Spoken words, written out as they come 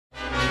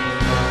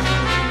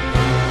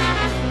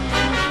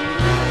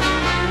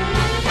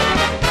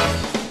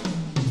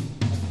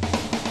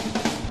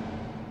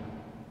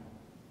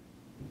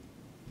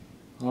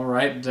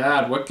Alright,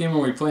 Dad, what game are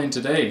we playing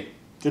today?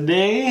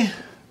 Today,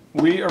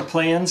 we are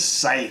playing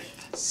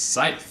Scythe.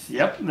 Scythe?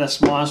 Yep, this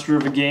monster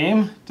of a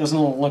game. Doesn't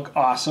it look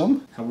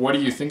awesome? And what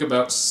do you think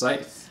about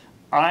Scythe?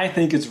 I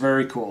think it's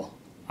very cool.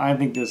 I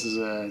think this is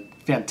a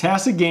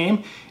fantastic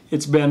game.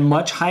 It's been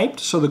much hyped,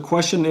 so the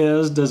question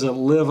is, does it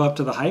live up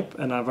to the hype?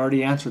 And I've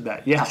already answered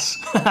that. Yes,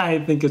 I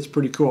think it's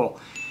pretty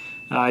cool.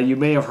 You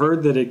may have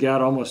heard that it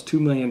got almost $2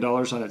 million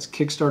on its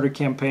Kickstarter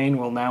campaign.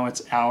 Well, now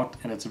it's out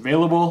and it's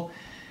available.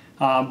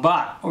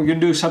 But we're going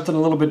to do something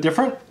a little bit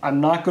different. I'm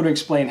not going to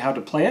explain how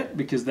to play it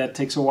because that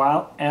takes a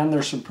while, and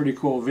there's some pretty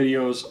cool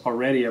videos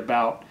already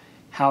about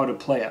how to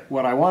play it.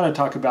 What I want to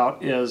talk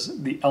about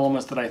is the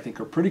elements that I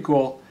think are pretty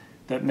cool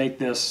that make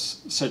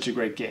this such a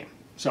great game.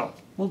 So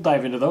we'll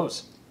dive into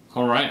those.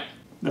 All right.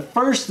 The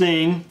first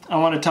thing I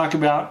want to talk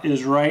about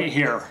is right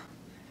here.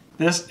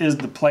 This is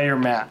the player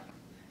mat.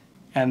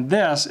 And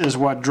this is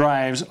what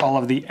drives all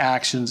of the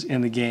actions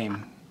in the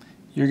game.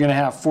 You're going to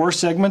have 4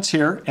 segments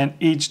here, and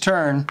each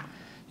turn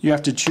you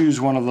have to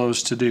choose one of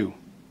those to do.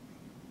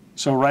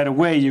 So right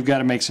away you've got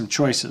to make some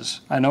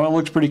choices. I know it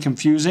looks pretty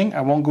confusing.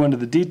 I won't go into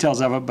the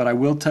details of it, but I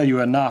will tell you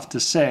enough to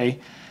say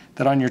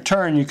that on your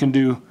turn you can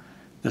do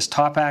this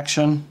top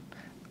action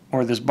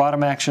or this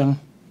bottom action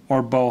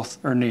or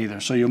both or neither.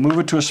 So you'll move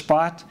it to a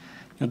spot,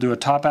 you'll do a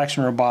top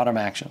action or a bottom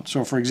action.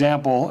 So for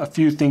example, a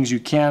few things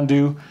you can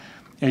do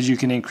is you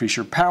can increase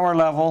your power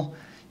level,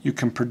 you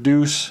can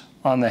produce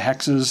on the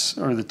hexes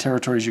or the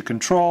territories you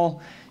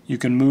control, you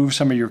can move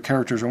some of your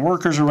characters and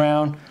workers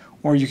around,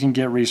 or you can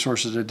get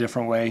resources a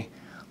different way.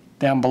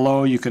 Down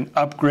below you can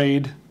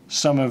upgrade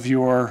some of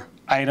your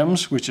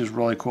items, which is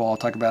really cool. I'll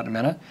talk about in a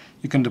minute.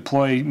 You can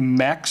deploy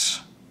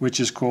mechs, which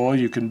is cool.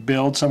 You can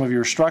build some of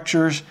your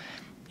structures,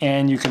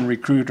 and you can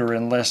recruit or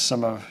enlist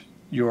some of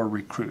your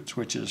recruits,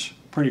 which is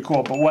pretty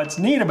cool. But what's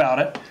neat about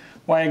it,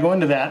 why I go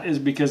into that, is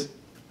because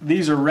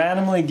these are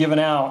randomly given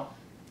out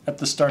at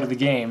the start of the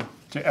game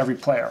to every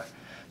player.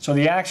 So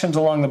the actions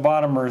along the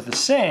bottom are the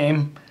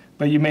same,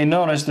 but you may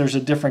notice there's a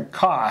different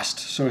cost.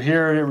 So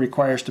here it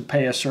requires to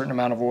pay a certain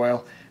amount of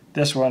oil.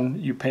 This one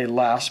you pay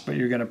less, but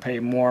you're going to pay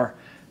more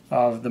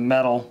of the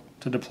metal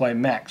to deploy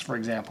mechs, for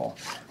example.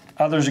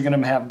 Others are going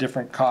to have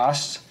different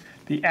costs.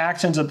 The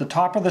actions at the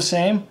top are the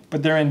same,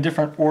 but they're in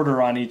different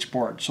order on each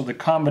board. So the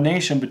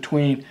combination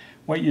between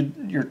what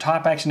your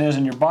top action is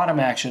and your bottom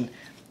action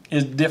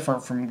is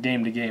different from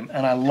game to game.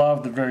 And I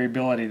love the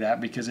variability of that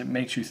because it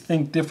makes you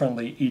think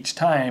differently each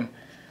time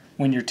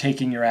when you're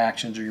taking your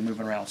actions or you're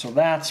moving around. So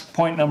that's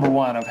point number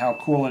 1 of how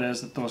cool it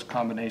is that those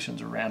combinations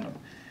are random.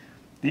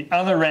 The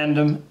other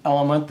random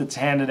element that's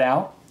handed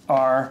out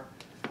are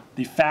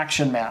the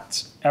faction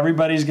mats.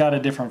 Everybody's got a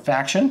different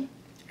faction.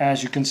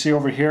 As you can see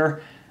over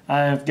here,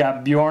 I've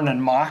got Bjorn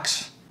and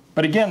Mox.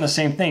 But again, the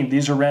same thing.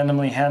 These are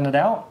randomly handed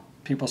out.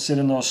 People sit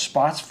in those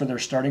spots for their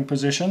starting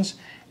positions,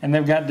 and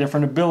they've got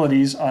different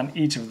abilities on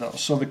each of those.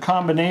 So the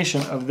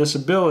combination of this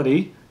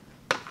ability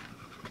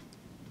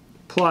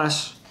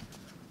plus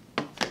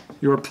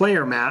your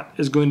player mat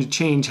is going to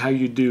change how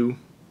you do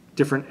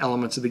different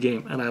elements of the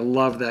game, and I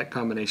love that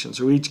combination.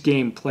 So each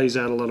game plays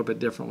out a little bit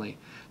differently.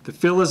 The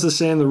feel is the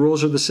same, the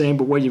rules are the same,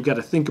 but what you've got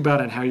to think about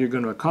and how you're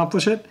going to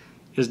accomplish it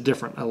is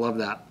different. I love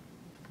that.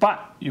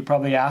 But you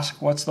probably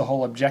ask, what's the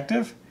whole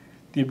objective?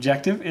 The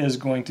objective is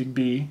going to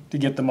be to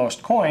get the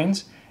most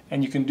coins,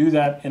 and you can do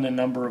that in a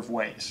number of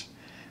ways.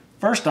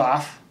 First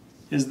off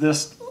is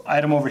this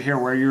item over here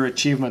where your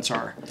achievements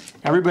are.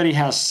 Everybody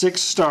has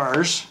 6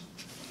 stars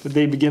that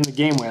they begin the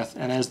game with,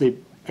 and as they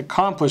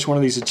accomplish one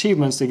of these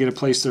achievements, they get to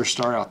place their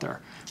star out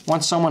there.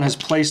 Once someone has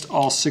placed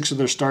all 6 of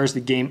their stars, the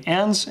game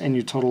ends and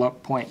you total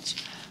up points.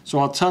 So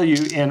I'll tell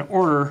you in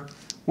order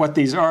what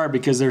these are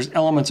because there's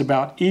elements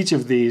about each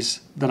of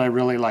these that I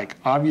really like.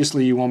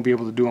 Obviously you won't be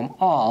able to do them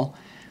all,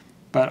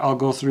 but I'll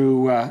go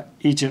through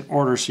each in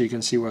order so you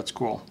can see what's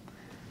cool.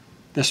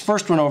 This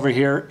first one over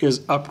here is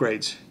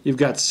upgrades. You've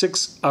got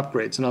 6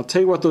 upgrades, and I'll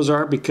tell you what those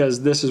are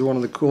because this is one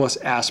of the coolest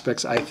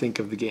aspects I think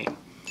of the game.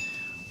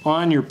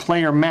 On your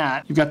player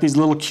mat, you've got these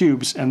little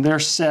cubes, and they're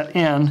set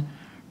in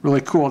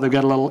really cool. They've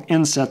got a little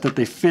inset that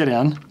they fit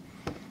in,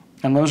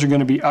 and those are going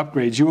to be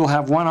upgrades. You will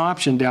have one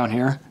option down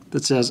here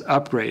that says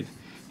upgrade.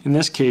 In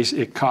this case,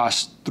 it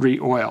costs 3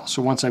 oil.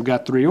 So once I've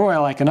got 3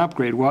 oil, I can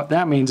upgrade. What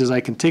that means is I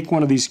can take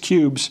one of these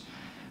cubes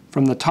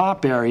from the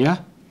top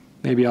area,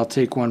 maybe I'll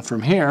take one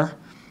from here,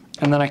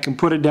 and then I can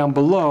put it down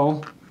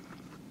below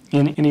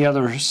in any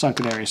other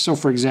sunken area. So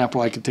for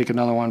example, I could take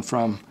another one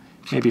from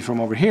maybe from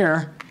over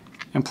here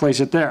and place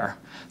it there.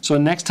 So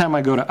next time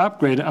I go to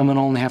upgrade, I'm going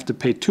to only have to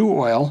pay 2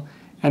 oil,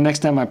 and next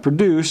time I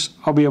produce,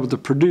 I'll be able to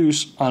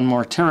produce on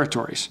more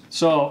territories.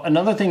 So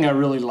another thing I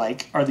really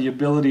like are the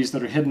abilities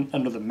that are hidden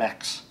under the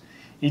mechs.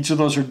 Each of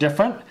those are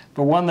different,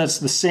 but one that's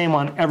the same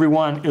on every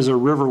one is a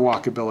river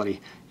walk ability.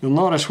 You'll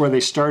notice where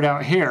they start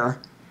out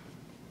here,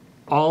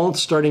 all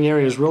starting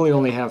areas really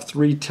only have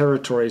 3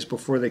 territories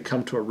before they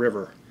come to a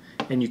river.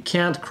 And you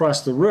can't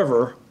cross the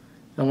river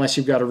unless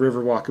you've got a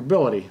river walk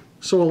ability.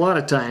 So a lot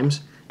of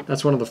times,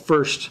 that's one of the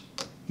first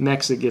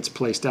mechs that gets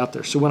placed out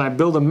there. So when I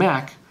build a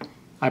mech,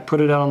 I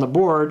put it out on the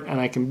board and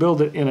I can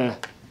build it in a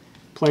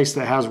place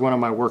that has one of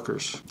my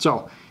workers.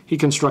 So he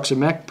constructs a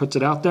mech, puts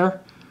it out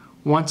there.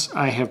 Once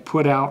I have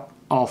put out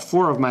all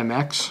 4 of my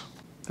mechs,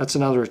 that's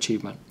another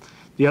achievement.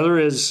 The other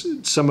is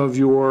some of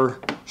your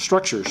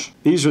structures.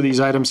 These are these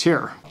items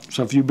here.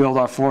 So if you build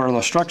all 4 of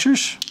those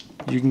structures,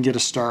 you can get a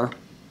star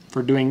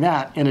for doing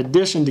that. In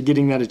addition to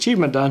getting that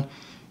achievement done,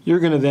 you're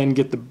going to then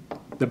get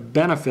the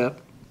benefit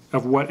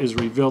of what is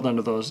revealed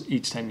under those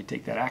each time you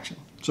take that action.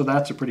 So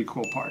that's a pretty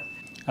cool part.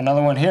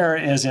 Another one here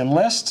is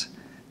enlist.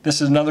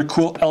 This is another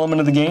cool element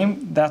of the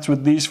game. That's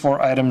what these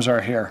 4 items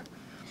are here.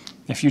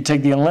 If you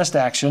take the enlist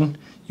action,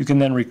 you can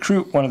then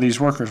recruit one of these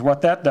workers.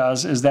 What that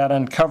does is that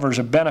uncovers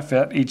a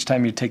benefit each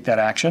time you take that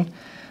action,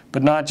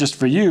 but not just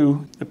for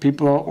you. The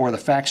people or the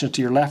factions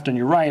to your left and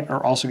your right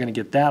are also going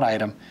to get that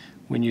item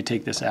when you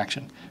take this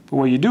action. But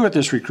what you do with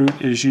this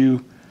recruit is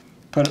you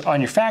put it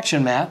on your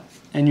faction mat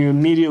and you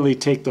immediately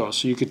take those.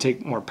 So you could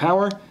take more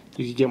power,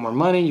 you could get more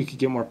money, you could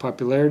get more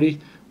popularity,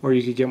 or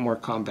you could get more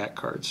combat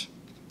cards.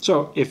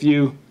 So if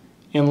you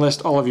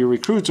enlist all of your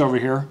recruits over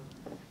here,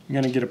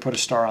 you're going to get to put a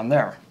star on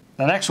there.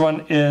 The next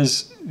one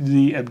is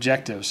the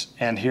objectives,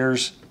 and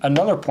here's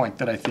another point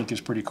that I think is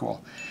pretty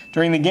cool.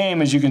 During the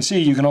game, as you can see,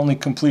 you can only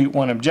complete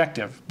 1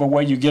 objective, but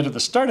what you get at the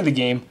start of the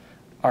game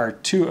are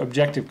 2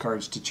 objective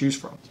cards to choose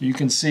from. You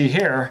can see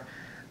here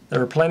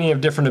there are plenty of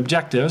different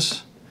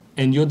objectives,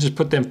 and you'll just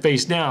put them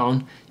face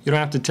down. You don't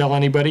have to tell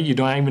anybody, you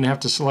don't even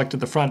have to select at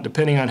the front.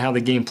 Depending on how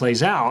the game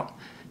plays out,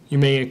 you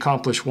may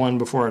accomplish one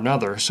before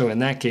another. So in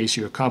that case,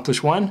 you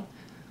accomplish one,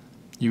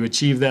 you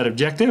achieve that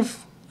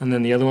objective, and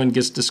then the other one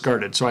gets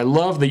discarded. So I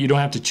love that you don't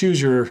have to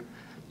choose your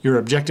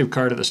objective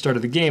card at the start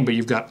of the game, but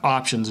you've got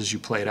options as you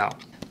play it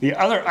out. The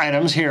other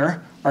items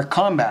here are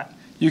combat.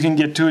 You can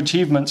get 2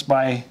 achievements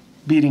by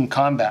beating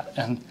combat.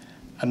 And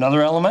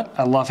another element,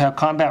 I love how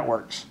combat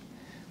works.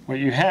 What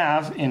you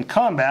have in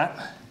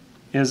combat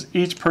is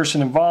each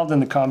person involved in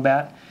the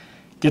combat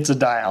gets a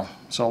dial.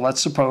 So let's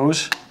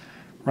suppose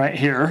right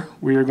here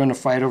we are going to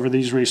fight over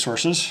these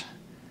resources.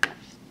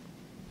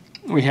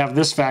 We have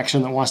this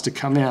faction that wants to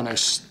come in.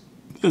 As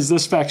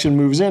this faction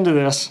moves into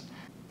this,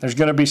 there's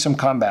going to be some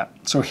combat.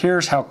 So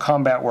here's how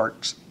combat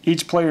works.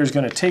 Each player is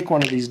going to take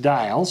one of these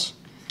dials,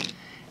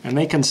 and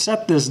they can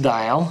set this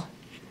dial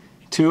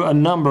to a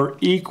number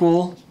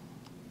equal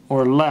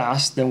or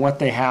less than what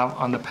they have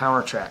on the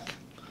power track.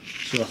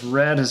 So if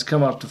red has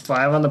come up to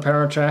 5 on the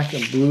power track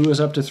and blue is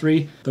up to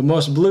 3, the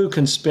most blue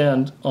can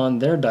spend on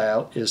their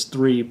dial is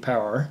 3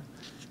 power,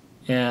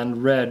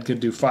 and red could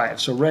do 5.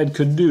 So red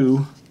could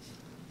do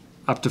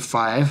up to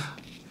 5,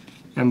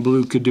 and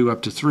blue could do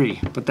up to 3,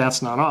 but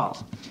that's not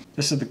all.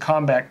 This is the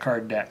combat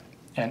card deck,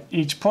 and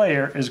each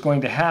player is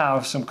going to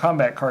have some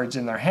combat cards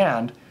in their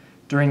hand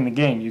during the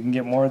game. You can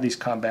get more of these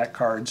combat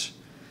cards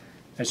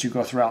as you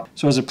go throughout.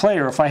 So as a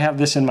player, if I have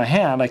this in my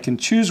hand, I can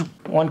choose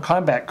 1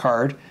 combat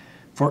card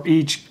for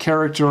each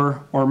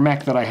character or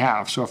mech that I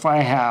have. So if I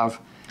have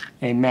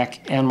a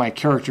mech and my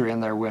character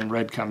in there when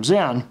red comes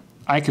in,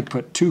 I could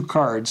put 2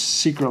 cards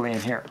secretly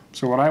in here.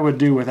 So what I would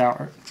do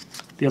without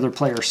the other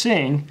player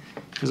seeing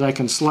is I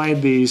can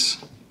slide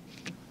these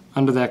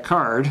under that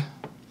card,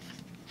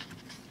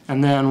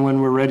 and then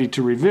when we're ready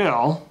to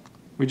reveal,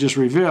 we just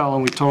reveal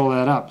and we total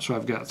that up. So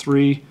I've got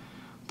 3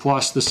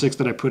 plus the 6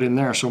 that I put in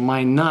there. So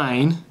my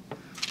 9,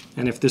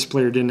 and if this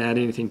player didn't add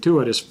anything to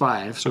it, is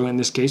 5. So in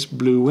this case,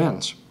 blue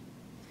wins.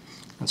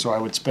 And so I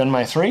would spend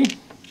my 3,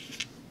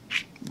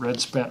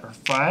 red spent her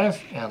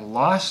 5 and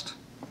lost,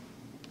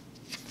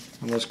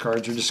 and those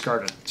cards are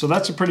discarded. So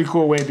that's a pretty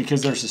cool way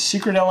because there's a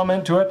secret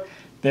element to it.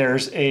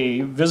 There's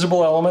a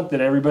visible element that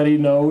everybody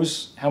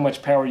knows how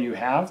much power you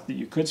have that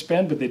you could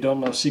spend, but they don't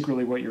know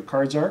secretly what your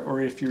cards are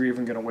or if you're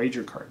even going to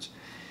wager cards.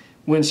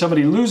 When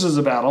somebody loses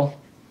a battle,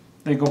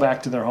 they go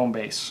back to their home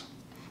base.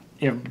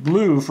 If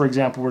blue, for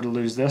example, were to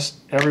lose this,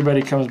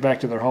 everybody comes back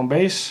to their home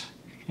base,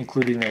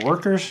 including their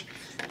workers,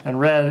 and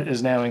red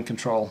is now in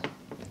control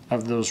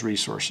of those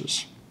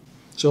resources.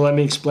 So let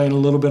me explain a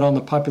little bit on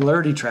the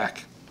popularity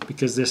track,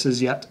 because this is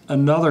yet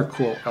another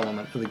cool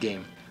element of the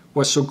game.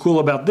 What's so cool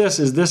about this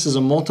is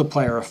a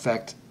multiplier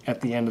effect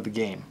at the end of the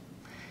game.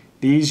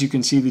 These, you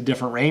can see the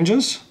different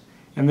ranges,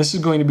 and this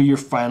is going to be your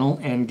final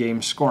end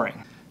game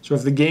scoring. So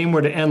if the game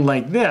were to end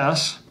like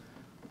this,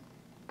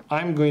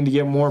 I'm going to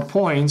get more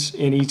points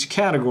in each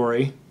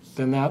category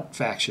than that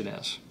faction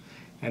is.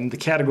 And the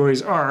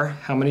categories are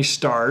how many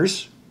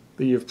stars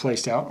that you've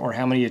placed out, or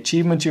how many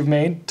achievements you've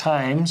made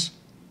times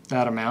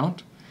that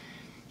amount,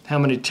 how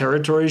many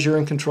territories you're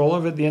in control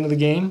of at the end of the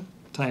game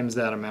times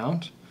that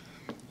amount,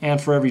 and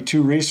for every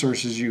 2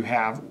 resources you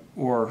have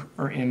or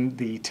are in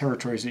the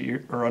territories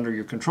that are under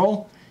your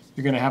control,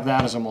 you're going to have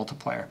that as a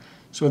multiplier.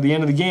 So at the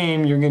end of the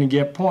game, you're going to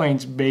get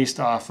points based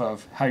off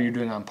of how you're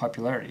doing on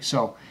popularity.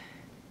 So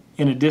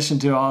in addition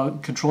to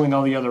controlling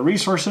all the other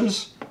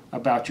resources,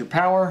 about your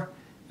power,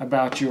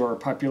 about your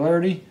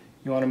popularity,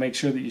 you want to make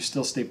sure that you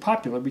still stay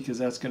popular, because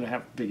that's going to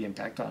have a big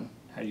impact on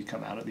how you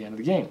come out at the end of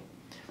the game.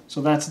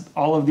 So that's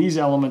all of these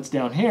elements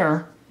down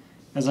here.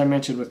 As I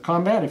mentioned with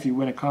combat, if you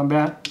win a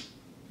combat,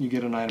 you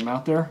get an item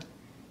out there.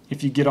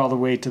 if you get all the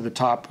way to the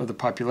top of the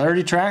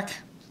popularity track,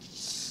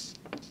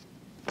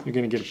 you're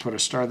going to get to put a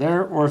star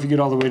there, or if you get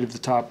all the way to the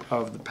top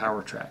of the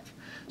power track.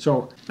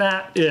 So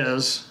that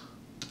is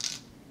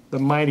the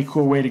mighty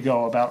cool way to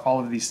go about all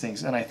of these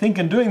things. And I think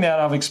in doing that,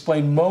 I've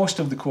explained most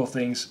of the cool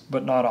things,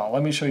 but not all.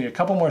 Let me show you a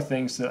couple more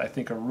things that I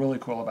think are really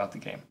cool about the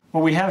game.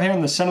 What we have here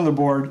in the center of the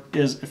board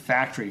is a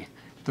factory.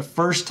 The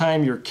first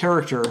time your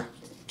character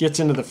gets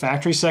into the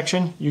factory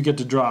section, you get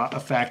to draw a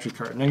factory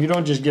card. Now you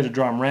don't just get to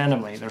draw them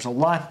randomly. There's a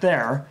lot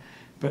there,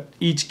 but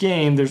each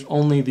game there's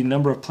only the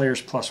number of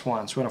players plus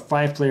one. So in a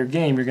 5-player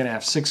game, you're going to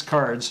have 6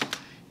 cards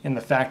in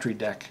the factory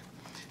deck.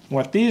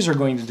 What these are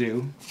going to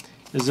do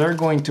is they're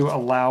going to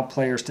allow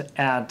players to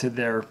add to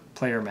their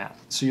player mat.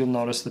 So you'll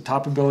notice the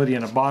top ability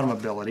and a bottom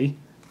ability,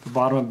 the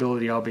bottom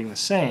ability all being the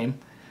same,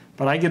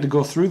 but I get to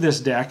go through this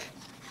deck,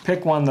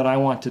 pick one that I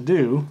want to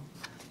do,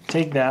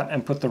 take that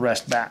and put the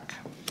rest back.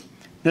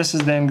 This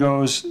is then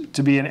goes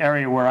to be an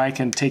area where I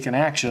can take an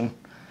action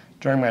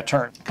during my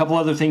turn. A couple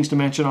other things to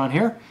mention on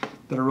here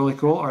that are really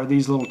cool are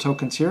these little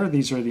tokens here.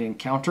 These are the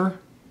encounter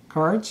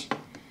cards.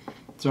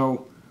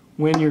 So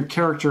when your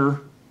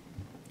character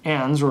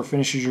ends or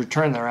finishes your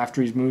turn there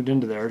after he's moved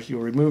into there,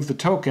 you'll remove the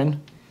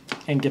token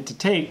and get to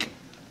take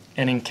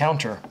an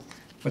encounter.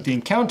 What the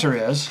encounter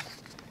is,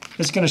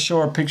 it's going to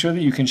show a picture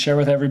that you can share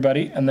with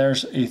everybody, and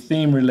there's a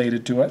theme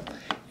related to it,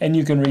 and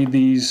you can read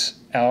these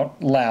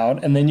out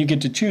loud, and then you get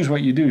to choose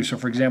what you do. So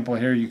for example,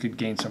 here you could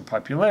gain some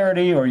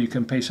popularity, or you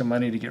can pay some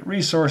money to get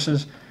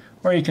resources,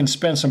 or you can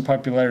spend some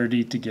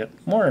popularity to get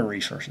more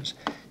resources.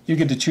 You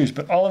get to choose,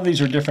 but all of these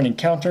are different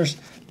encounters.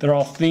 They're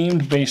all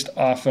themed based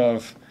off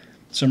of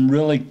some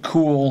really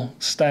cool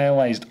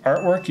stylized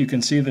artwork you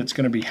can see that's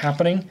going to be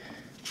happening,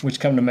 which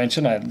come to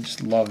mention, I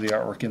just love the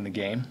artwork in the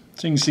game.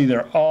 So you can see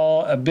they're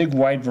all a big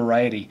wide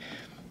variety.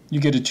 You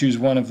get to choose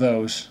one of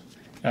those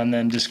and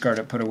then discard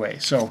it, put away.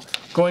 So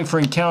going for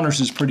encounters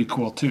is pretty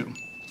cool too.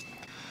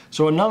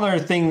 So another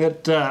thing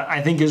that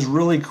I think is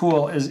really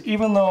cool is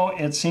even though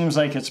it seems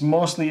like it's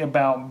mostly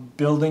about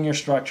building your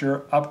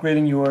structure,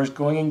 upgrading yours,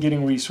 going and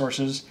getting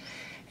resources,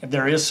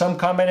 there is some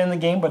combat in the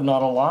game, but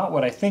not a lot.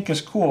 What I think is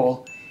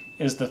cool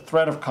is the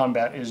threat of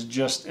combat is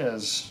just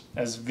as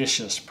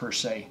vicious per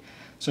se.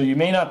 So you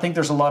may not think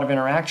there's a lot of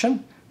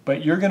interaction,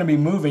 but you're going to be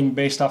moving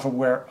based off of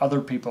where other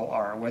people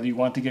are, whether you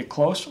want to get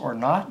close or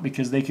not,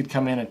 because they could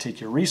come in and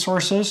take your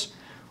resources,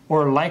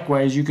 or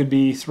likewise you could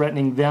be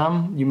threatening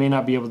them. You may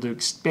not be able to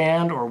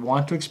expand or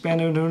want to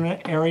expand into an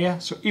area.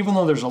 So even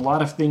though there's a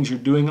lot of things you're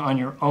doing on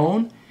your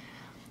own,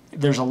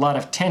 there's a lot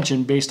of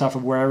tension based off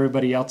of where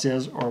everybody else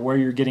is or where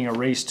you're getting a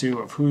race to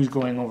of who's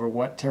going over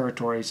what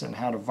territories and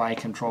how to vie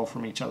control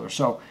from each other.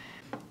 So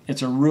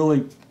it's a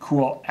really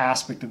cool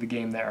aspect of the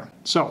game there.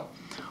 So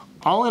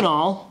all in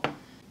all,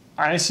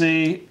 I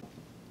say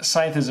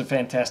Scythe is a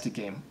fantastic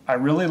game. I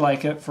really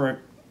like it for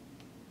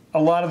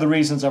a lot of the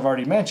reasons I've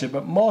already mentioned,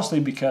 but mostly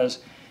because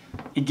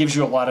it gives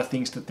you a lot of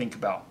things to think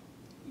about.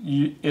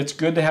 It's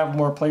good to have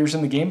more players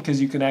in the game because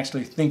you can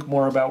actually think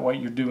more about what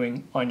you're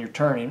doing on your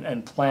turn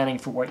and planning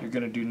for what you're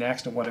going to do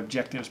next and what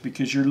objectives,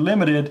 because you're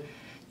limited.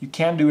 You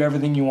can't do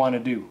everything you want to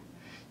do.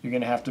 You're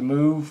going to have to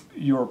move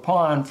your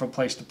pawn from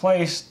place to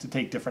place to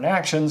take different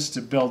actions,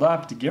 to build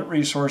up, to get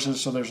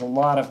resources. So there's a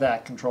lot of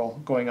that control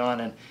going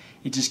on, and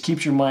it just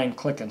keeps your mind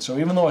clicking. So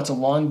even though it's a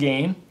long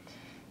game,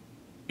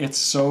 it's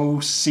so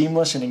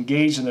seamless and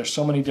engaged, and there's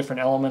so many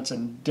different elements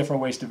and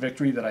different ways to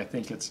victory that I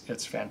think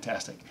it's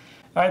fantastic.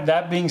 All right,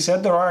 that being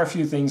said, there are a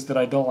few things that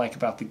I don't like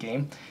about the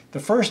game. The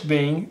first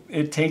being,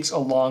 it takes a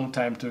long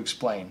time to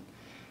explain.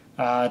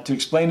 To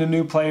explain to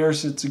new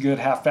players, it's a good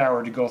half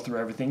hour to go through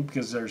everything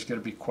because there's going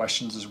to be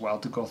questions as well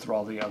to go through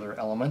all the other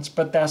elements,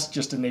 but that's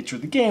just the nature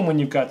of the game when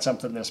you've got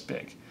something this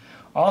big.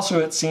 Also,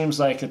 it seems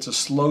like it's a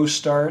slow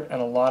start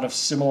and a lot of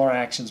similar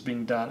actions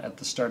being done at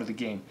the start of the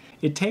game.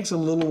 It takes a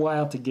little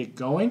while to get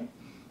going,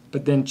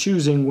 but then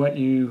choosing what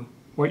you're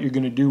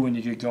going to do when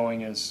you get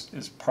going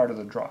is part of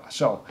the draw.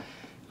 So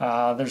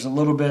there's a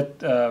little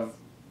bit of,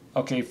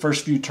 okay,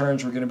 first few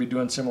turns we're going to be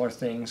doing similar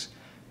things.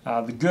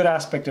 The good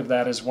aspect of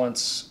that is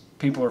once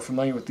people are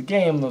familiar with the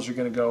game, those are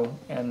going to go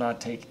and not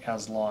take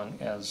as long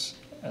as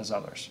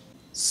others.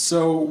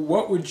 So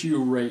what would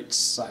you rate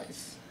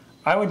Scythe?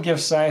 I would give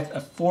Scythe a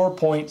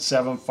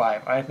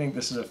 4.75. I think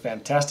this is a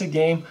fantastic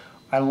game.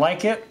 I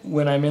like it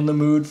when I'm in the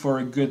mood for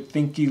a good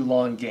thinky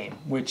long game,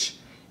 which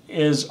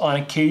is on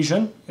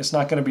occasion. It's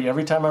not going to be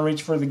every time I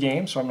reach for the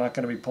game, so I'm not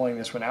going to be pulling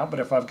this one out.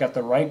 But if I've got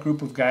the right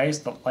group of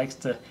guys that likes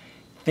to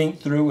think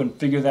through and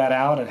figure that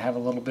out and have a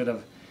little bit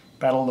of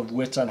battle of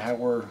wits on how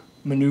we're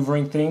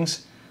maneuvering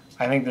things,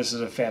 I think this is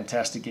a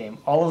fantastic game.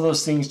 All of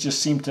those things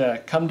just seem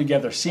to come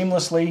together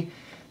seamlessly.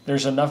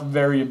 There's enough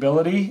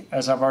variability,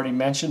 as I've already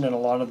mentioned, in a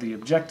lot of the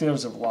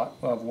objectives of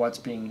what's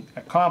being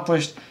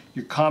accomplished.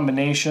 Your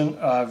combination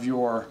of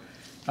your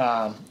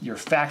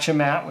faction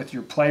mat with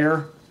your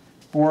player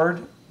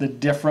board, the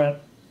different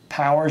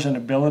powers and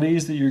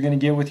abilities that you're going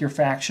to get with your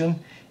faction,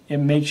 it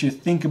makes you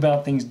think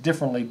about things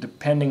differently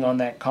depending on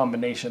that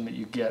combination that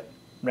you get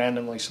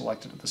randomly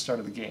selected at the start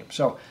of the game.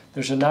 So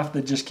there's enough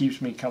that just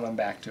keeps me coming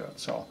back to it.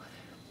 So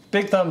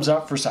big thumbs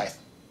up for Scythe.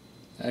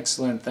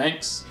 Excellent,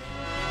 thanks.